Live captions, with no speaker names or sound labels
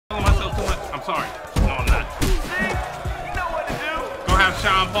I'm sorry. No, I'm not. See? You know what to do. Go have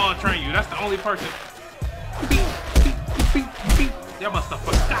Sean Paul train you. That's the only person. Y'all must have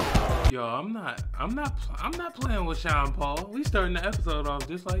forgot. Yo, I'm not playing with Sean Paul. We starting the episode off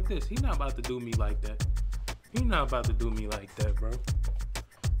just like this. He not about to do me like that. He not about to do me like that, bro.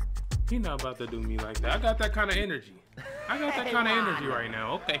 He not about to do me like that. I got that kind of energy. I got that kind of energy right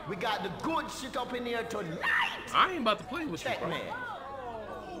now. Okay. We got the good shit up in here tonight. I ain't about to play with you, bro.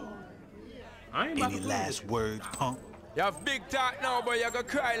 I ain't about to play with you. Any last words, punk? You have big talk now, but you gonna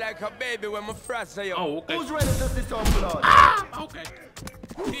cry like a baby when my frost say you. Oh, okay. Who's ready to see some blood? Ah, okay.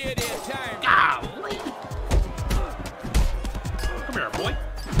 Here their time. Golly. Come here, boy.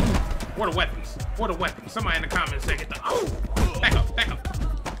 Where the weapons? Where the weapons? Somebody in the comments say get the. Oh, back up, back up.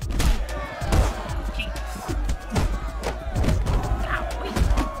 Jesus. Golly.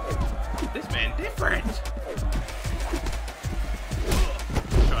 This man different.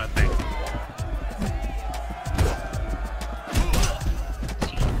 So I think.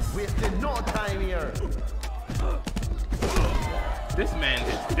 Wasting no time here. This man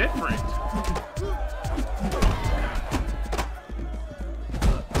is different.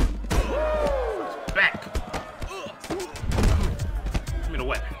 Back. Give me the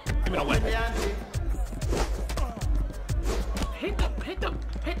weapon. Give me the weapon. Hit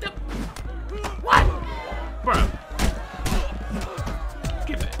them. What? Bro.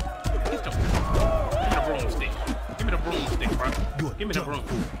 Give me the broomstick. Give me the broomstick, bro. Give me the broom.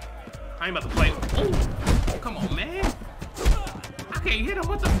 I ain't about to play. Ooh. Come on, man. I can't hit him.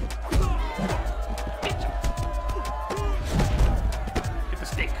 What the? Get the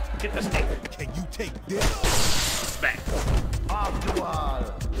stick. Get the stick. Can you take this? Back. Off the wall.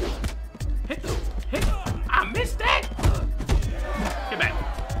 Hit them. Hit them. I missed that. Get back.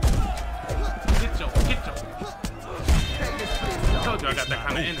 Get your. I told you I got that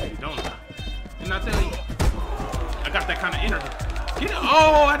kind of energy, don't I? Didn't I tell you? I got that kind of energy. Get it.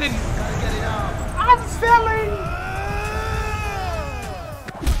 Oh, I didn't. Get it out. I'm selling.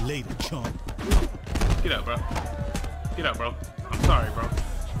 Later, chump. Get up, bro. Get up, bro. I'm sorry, bro.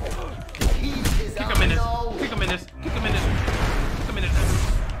 Kick him in this. Kick him in this. Kick him in this. Kick him in this.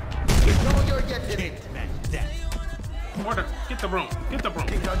 No, you're getting it. Order. Get the broom. Get the broom.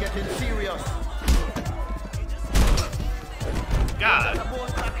 Things are getting serious. God.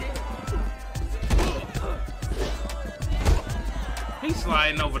 He's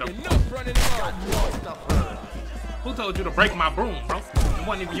sliding over the. Enough running around. Who told you to break my broom, bro? It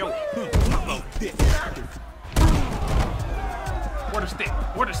wasn't even yours. Where the stick?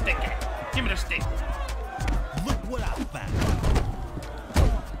 Where the stick at? Give me the stick. Look what I found.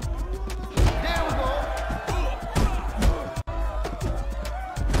 There we go.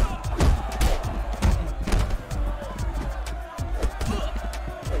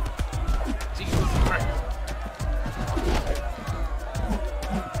 Jesus Christ.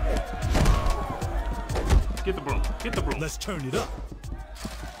 Get the broom. Get the broom. Let's turn it up.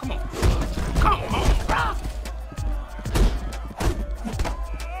 Come on. Come on, bro.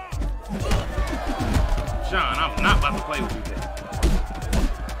 Sean, I'm not about to play with you today.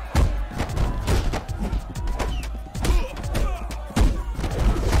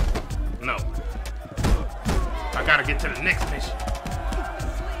 No. I gotta get to the next mission.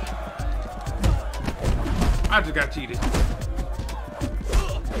 I just got cheated.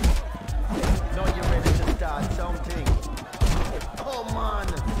 Now you're ready to start something. Come on.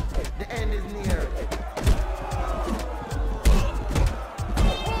 The end is near.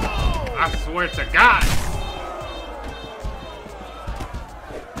 I swear to God.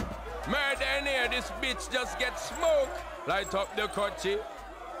 Murder in here, this bitch just gets smoked. Light up the cutty.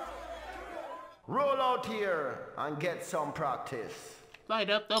 Roll out here and get some practice. Light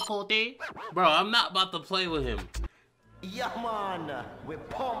up the cootie. Bro, I'm not about to play with him. Yeah, man. We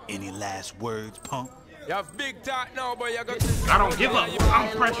pump. Any last words, punk? You have big talk now, but you got. I don't give up. I'm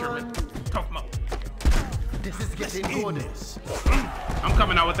pressuring. Talk about. This is getting In good. this. I'm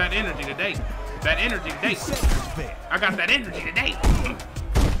coming out with that energy today. That energy today. Fair. I got that energy today.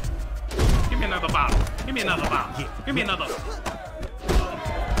 Give me another bottle. Give me another bottle. Give me another.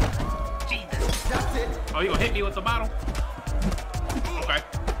 Jesus. That's it. Oh, you gonna hit me with the bottle? Okay.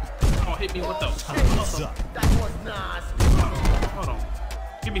 You gonna hit me with the. Time's up. That was nasty. Hold on.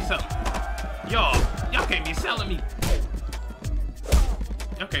 Give me something. Y'all can't be selling me.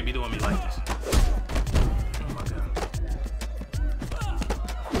 Y'all can't be doing me like this. Oh my God.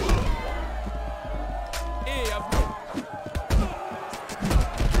 Hey,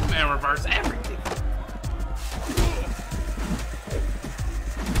 Man, reverse everything.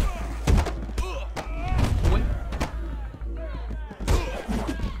 Wait.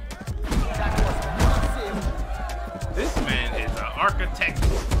 architect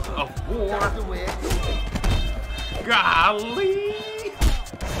of war. That's the way. Golly.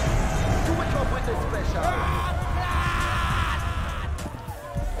 Do it up with the special.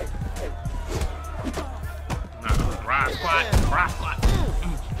 Nah, ride squat.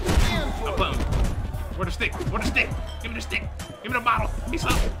 Now put him. Where the stick? Where the stick? Give me the stick. Give me the bottle. Give me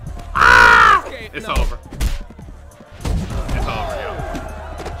some. Ah! It's over. It's over, yo.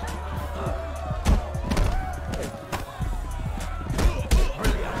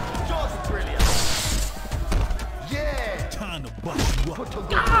 Just brilliant. Yeah. Time to bust you up.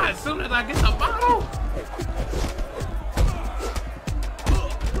 God, as soon as I get the bottle.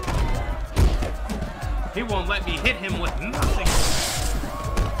 He won't let me hit him with nothing.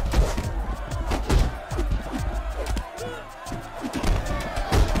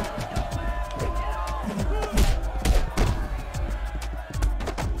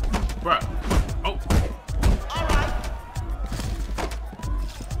 Bruh. Oh. All right.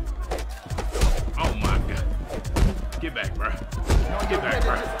 Oh my God. Get back, bruh. Now Get you're back,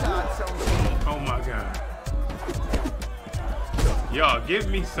 ready bruh. to start something. Oh my God. Y'all, give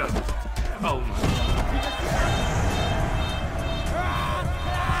me some. Oh my God.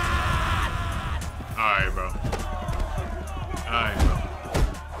 Alright, bro. Alright, bro.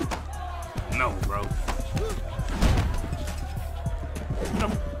 No, bro. No.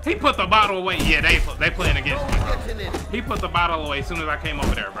 He put the bottle away. Yeah, they playing against me, Now bro. you're getting it. He put the bottle away as soon as I came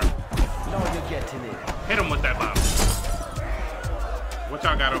over there, bro. Now you're getting it. Hit him with that bottle. What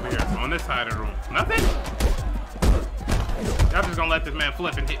y'all got over here? On this side of the room. Nothing? Y'all just gonna let this man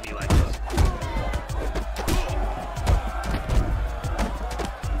flip and hit me like this.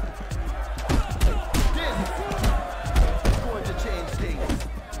 This is going to change things.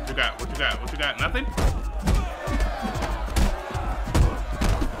 What you got? What you got? What you got? Nothing?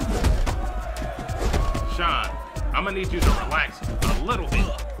 Sean, I'm gonna need you to relax a little bit.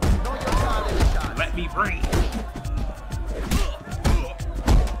 Now you're calling the shots. Let me breathe.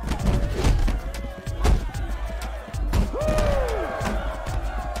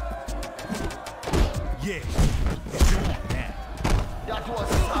 Yeah. It's on now. That was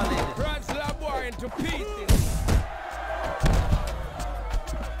solid. Runs the boy into pieces.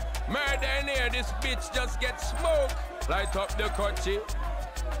 Murder in here, this bitch just gets smoked. Light up the coachy.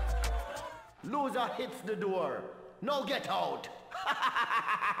 Loser hits the door. Now get out.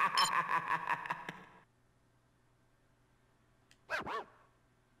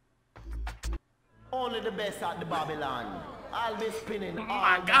 Only the best at the Babylon. I'll be spinning Oh all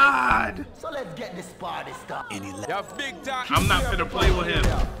my night. God. So let's get this party started. Any You have big time. I'm not finna play with him.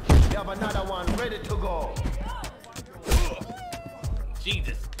 We have another one ready to go.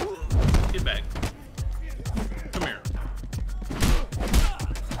 Jesus. Get back. Come here.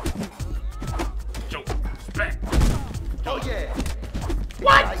 Joe. Back. Oh yeah.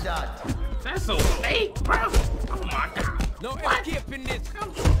 What? Like that. That's so fake, bro. Oh my God. No What? escaping this.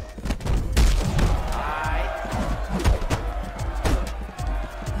 Alright.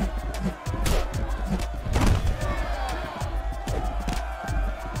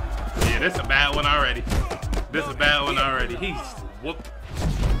 Yeah, this a bad one already. This a bad one already. He's whooped.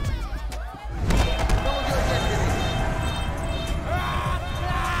 Now you're getting it.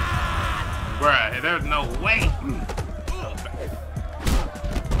 Bruh, there's no way.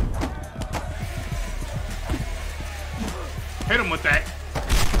 Hit him with that.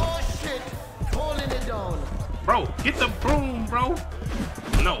 Oh shit. Holding it down. Bro, get the broom, bro.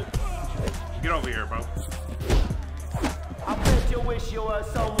 No. Get over here, bro. I bet you wish you were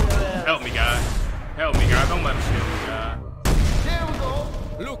somewhere else. Help me, guys. Help me, guys. Don't let him kill me, guys. There we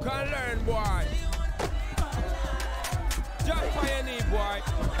go. Look and learn, boy. Jump for your knee, boy.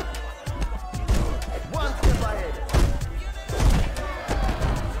 One step ahead.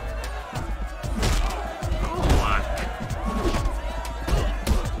 Oh my.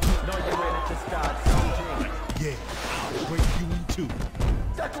 Now you're ready to start something. Yeah. I'll break you in two.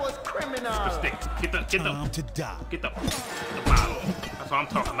 That was criminal. The stick. Get the Time to die. get the bottle. That's what I'm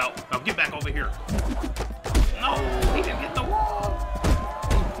talking about. Now get back over here. No, he didn't get the wall.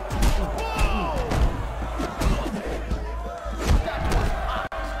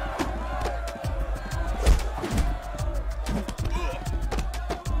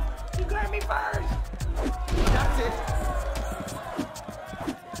 You grabbed me first. That's it.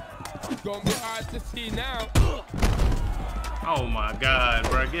 It's gonna be hard to see now. Oh my God,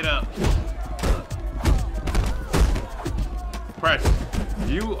 bro, get up. Precious,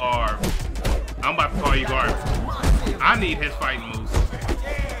 you are. I'm about to call you garbage. Massive. I need his fighting moves.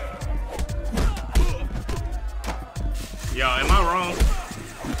 Yo, am I wrong?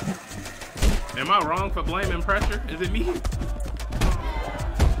 Am I wrong for blaming Pressure? Is it me?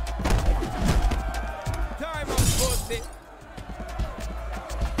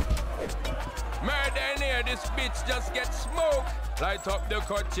 bitch just get smoked. Light up the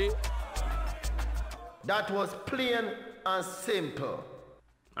cutty. That was plain and simple.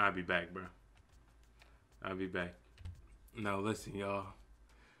 I'll be back, bro. I'll be back. Now listen, y'all.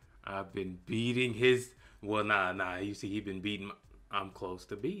 I've been beating his. Well, nah. You see, he been beating. I'm close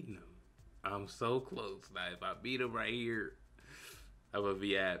to beating him. I'm so close. Now, if I beat him right here, I would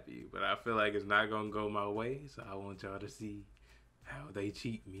be happy. But I feel like it's not gonna go my way. So I want y'all to see how they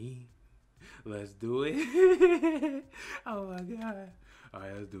cheat me. Let's do it. Oh my god. All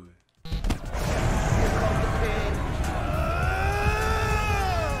right, let's do it.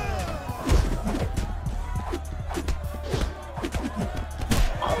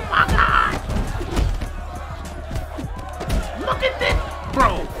 Oh my God! Look at this!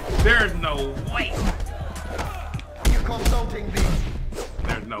 Bro, there's no way. Here comes something big.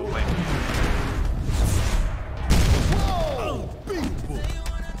 There's no way. Whoa! Unbeatable.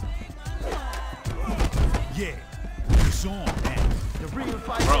 Yeah, it's on now. The real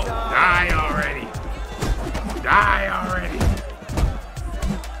fight. Bro, die already. Die already.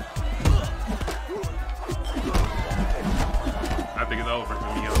 I think it's over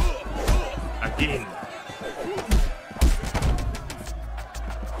for me, yo. Again.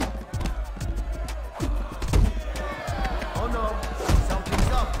 Oh no, something's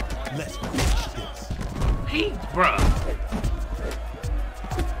up. Let's finish this. Hey, bro.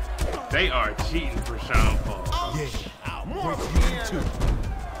 They are cheating for Sean Paul. Yeah, I'll break you in two.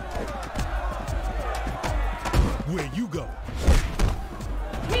 Where you go?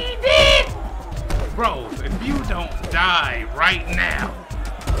 He did! Bro, if you don't die right now.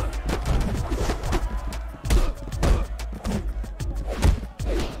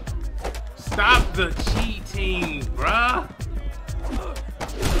 Stop the cheating, bruh.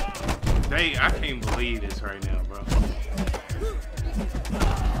 I can't believe this right now, bro.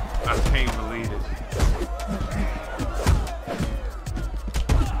 I can't believe this.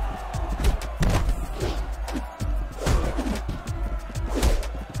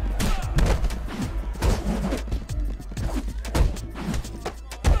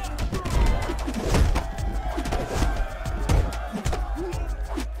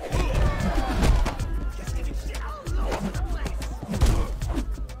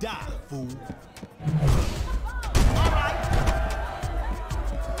 Die, fool.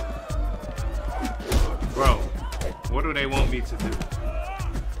 Bro, what do they want me to do?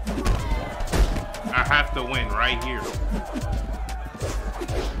 I have to win right here.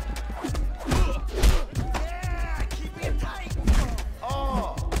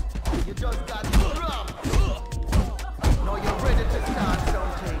 Oh, you just got dropped. Now you're ready to start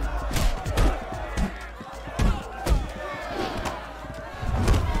something.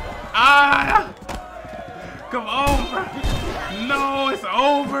 Ah! Come on, bro. No, it's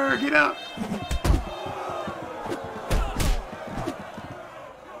over. Get up.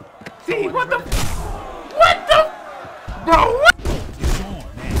 See, what the? What the? Bro, what? It's on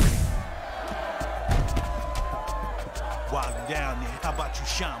now. While I'm down there, how about you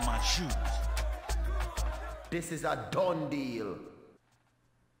shine my shoes? This is a done deal.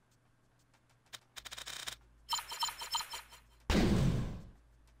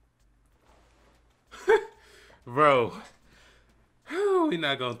 Bro, we're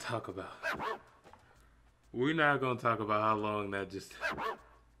not gonna talk about. We're not gonna talk about how long that just.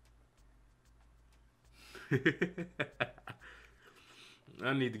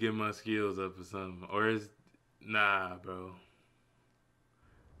 I need to get my skills up or something, or is nah, bro.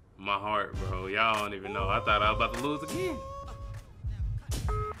 My heart, bro. Y'all don't even know. I thought I was about to lose again.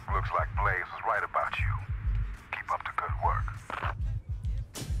 Looks like Blaze was right about you. Keep up the good work.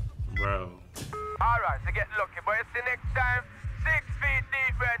 Bro. Alright, so get lucky, but you see next time, 6 feet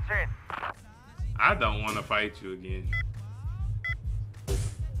deep, brethren. I don't want to fight you again.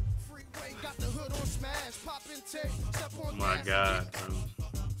 Oh my God, bro.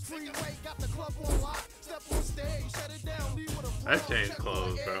 That changed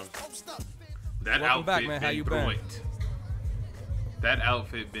clothes, bro. That Welcome outfit back, man. How been you through been? it. That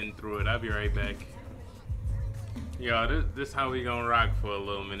outfit been through it. I'll be right back. Yo, this how we gonna rock for a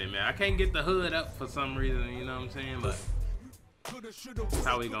little minute, man. I can't get the hood up for some reason, you know what I'm saying? But that's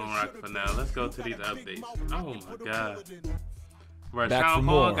how we gonna rock for now. Let's go to these updates. Oh my God. Bro, Back Sean for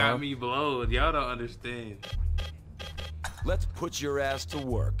Paul more, got huh? me blowed. Y'all don't understand. Let's put your ass to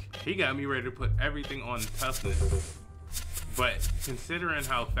work. He got me ready to put everything on toughness. But considering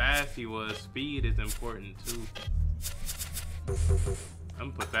how fast he was, speed is important too. I'm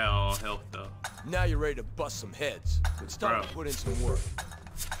gonna put that on health though. Now you're ready to bust some heads. It's time Bro. to put in some work.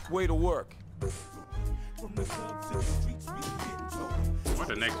 Way to work. What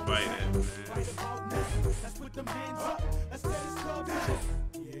the next fight is,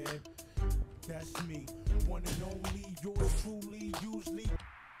 Yeah, that's me. One and only, yours truly, usually.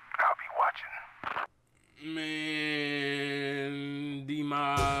 I'll be watching. man?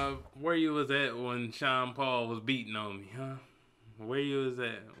 D-Mob, where you was at when Sean Paul was beating on me, huh? Where you was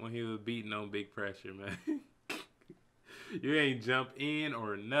at when he was beating on Big Pressure, man? You ain't jump in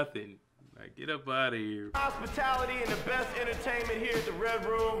or nothing. Like, get up out of here. Hospitality and the best entertainment here at the Red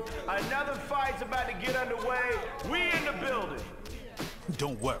Room. Another fight's about to get underway. We in the building.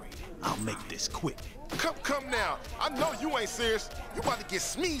 Don't worry, I'll make this quick. Come now. I know you ain't serious. You about to get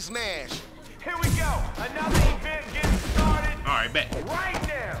smashed. Here we go. Another event getting started. All right, bet. Right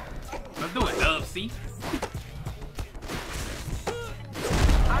now. Let's do it, Dub C.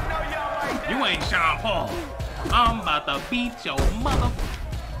 I know y'all like that. You ain't Sean Paul. I'm about to beat your mother.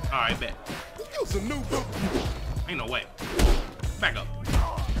 All right, bet. You's a new book. Ain't no way. Back up.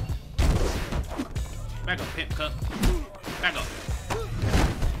 Back up, Pimp Cup. Back up.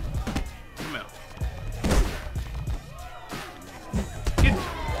 Come out. Get.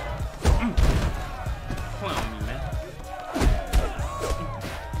 Play on me, man.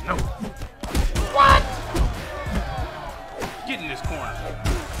 No. What? Get in this corner.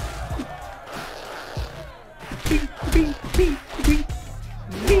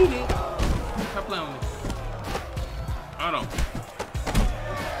 Beat it. Stop playing with me. Hold on.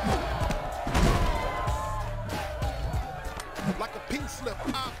 Like a pink slip, I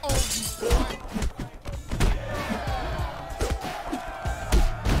own you, boy.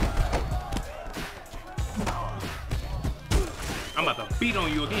 I'm about to beat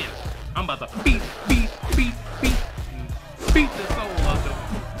on you again. I'm about to beat the soul of them.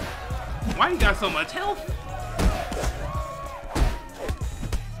 Why you got so much health?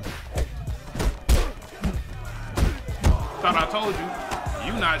 Thought I told you,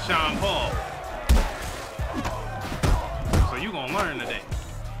 you not Sean Paul. So you gonna learn today.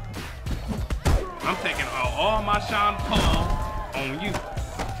 I'm taking out all my Sean Paul on you.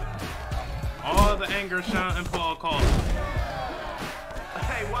 All the anger Sean and Paul caused.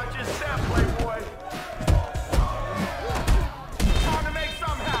 Hey, watch your step, playboy. Time to make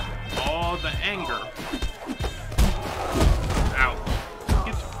something happen. All the anger. Out.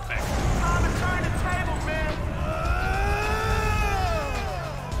 Get your back. Time to turn the table, man.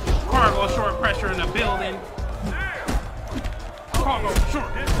 Cargo short pressure in the building. Cargo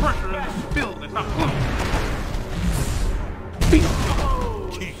short pressure in the building. Now, beat.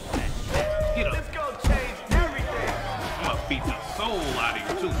 Get up. This gonna change everything. I'm gonna beat the soul out of you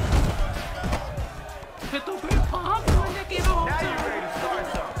too. Hit the grip pump. Now you ready to start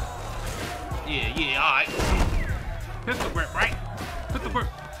something. Yeah, alright. Pistol grip, right? Pistol grip.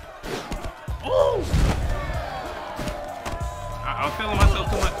 Ooh! I'm feeling myself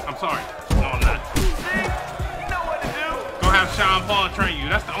too much. I'm sorry. No, I'm not. See? You know what to do. Go have Sean Paul train you.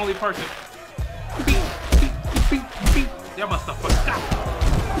 That's the only person. Beat. Y'all must have forgot.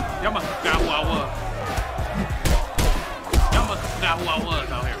 Y'all must have forgot who I was. Y'all must have forgot who I was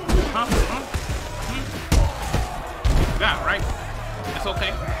out here. Huh? You forgot, right? It's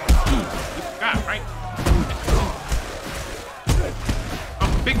okay. You forgot, right?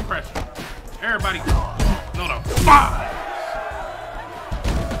 I'm big pressure. Everybody, no. Five.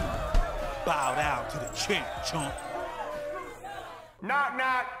 Bow down to the champ, chump. Knock,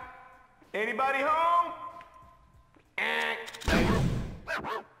 knock. Anybody home?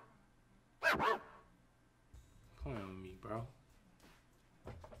 Come on with me, bro.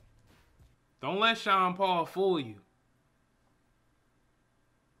 Don't let Sean Paul fool you.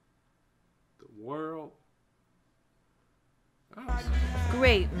 The world.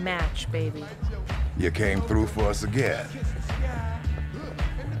 Great match, baby. You came through for us again.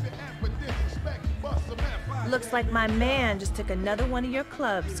 Looks like my man just took another one of your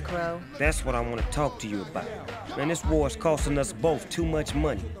clubs, Crow. That's what I want to talk to you about. Man, this war is costing us both too much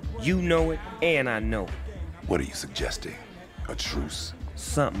money. You know it, and I know it. What are you suggesting? A truce?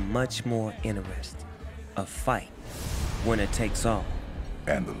 Something much more interesting. A fight. Winner takes all.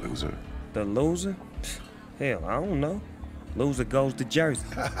 And the loser? The loser? Pfft, hell, I don't know. Loser goes to Jersey.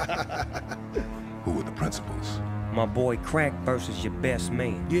 Who are the principals? My boy Crack versus your best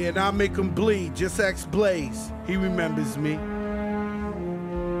man. Yeah, and I'll make him bleed. Just ask Blaze. He remembers me.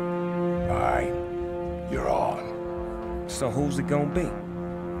 All right, you're on. So who's it gonna be?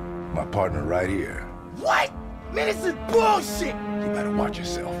 My partner right here. What? Man, this is bullshit! You better watch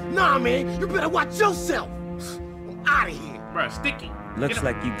yourself. Nah, man, you better watch yourself. I'm out of here. Bruh, sticky. Looks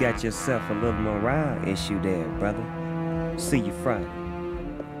like you got yourself a little morale issue there, brother. See you Friday.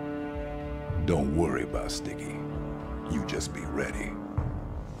 Don't worry about Sticky. You just be ready.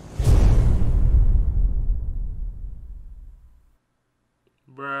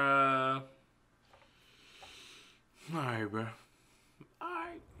 Bruh. Alright, bruh.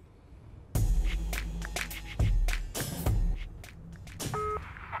 Alright.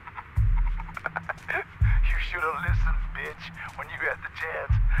 You should have listened, bitch, when you had the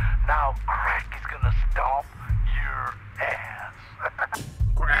chance. Now Crack is gonna stomp your ass.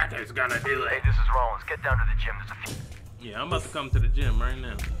 Crack is gonna do Hey, it. this is Rollins. Get down to the gym. There's a few. Yeah, I'm about to come to the gym right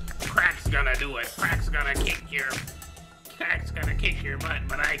now. Crack's gonna do it. Crack's gonna kick your butt,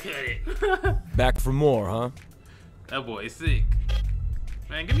 but I couldn't. Back for more, huh? That boy's sick.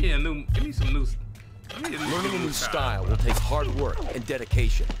 Man, give me some new. Learning a new style will take hard work and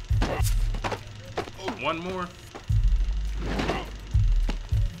dedication. One more.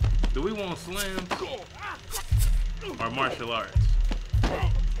 Do we want slams or martial arts?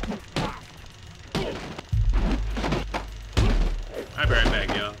 I'll be right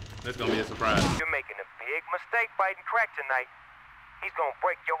back, y'all. That's gonna be a surprise. You're making a big mistake fighting Crack tonight. He's gonna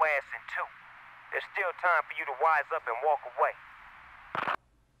break your ass in two. There's still time for you to wise up and walk away.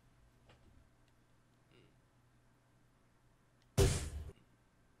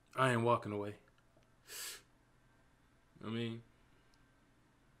 I ain't walking away. I mean,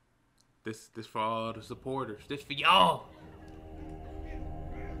 this for all the supporters. This for y'all.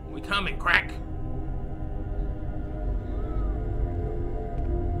 We coming, Crack.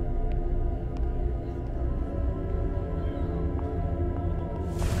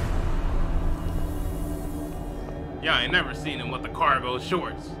 Y'all ain't never seen him with the cargo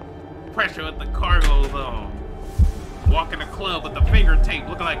shorts. Pressure with the cargos on. Walking the club with the finger tape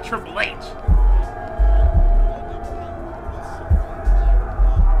looking like Triple H.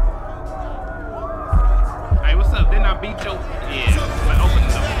 Hey, what's up? Didn't I beat your... Yeah, but open the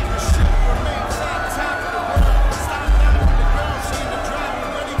door.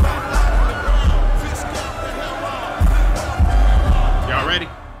 Y'all ready?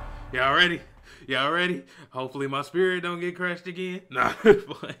 Y'all ready? Y'all ready? Hopefully my spirit don't get crushed again. Nah,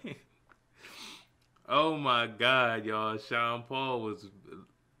 playing. Oh my God, y'all. Sean Paul was...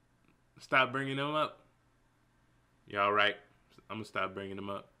 Stop bringing him up. Y'all right. I'm gonna stop bringing him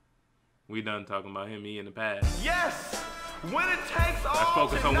up. We done talking about him. He in the past. Yes! When it takes all Let's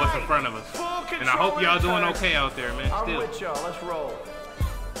focus on what's in front of us. And I hope y'all doing okay out there, man. I'm Still. with y'all. Let's roll.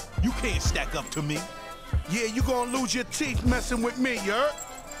 You can't stack up to me. Yeah, you gonna lose your teeth messing with me, you heard?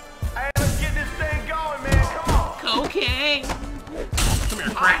 Hey, let's get this thing going, man. Come on. Okay. Come here,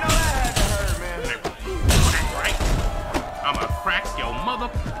 Crack. I know that had to hurt, man. Crack, right? I'ma crack your mother.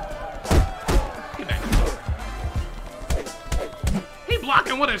 Get back. He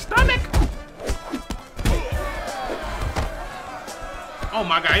blocking with his stomach. Oh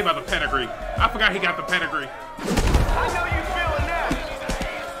my God, he about the pedigree. I forgot he got the pedigree. I know you feeling that.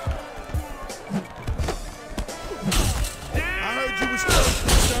 I heard you was still.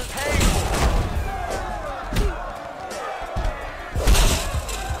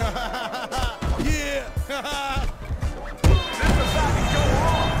 Yeah. This is about to go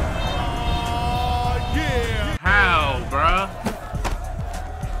on. Yeah. How, bruh?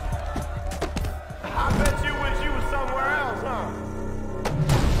 I bet you wish you was somewhere else, huh?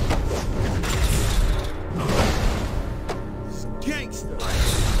 Gangster.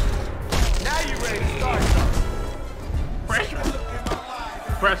 Now you ready to start something. Pressure.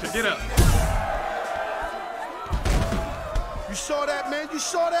 Pressure, get up. You saw that, man? You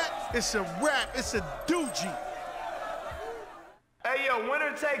saw that? It's a rap. It's a doogie. Hey, yo,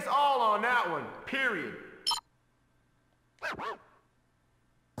 winner takes all on that one. Period.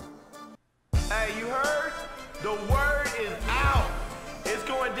 Hey, you heard? The word is out. It's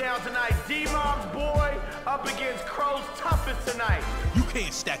going down tonight. D-Mom's boy up against Crow's toughest tonight. You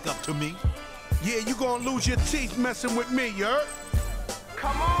can't stack up to me. Yeah, you gonna lose your teeth messing with me, you heard?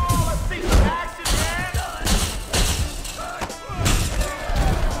 Come on, let's see some action, man.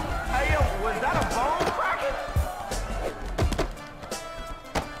 Hey, yo, was that a bone cracking?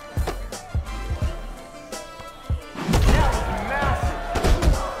 That was massive.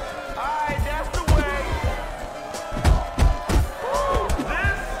 All right, that's the way. Woo,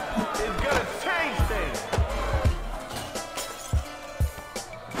 this is gonna change things.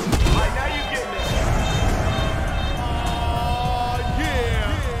 All right, now you getting it.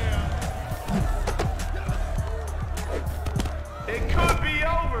 Yeah.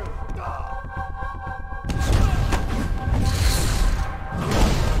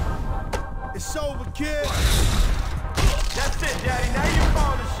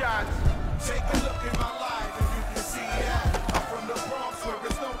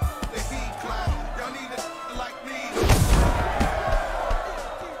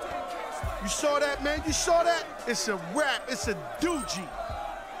 You saw that, man? You saw that? It's a rap. It's a doogie.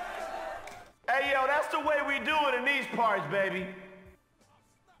 Hey, yo, that's the way we do it in these parts, baby.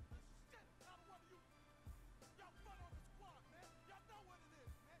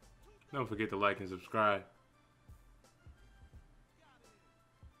 Don't forget to like and subscribe.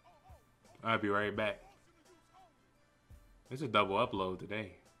 I'll be right back. It's a double upload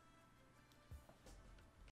today.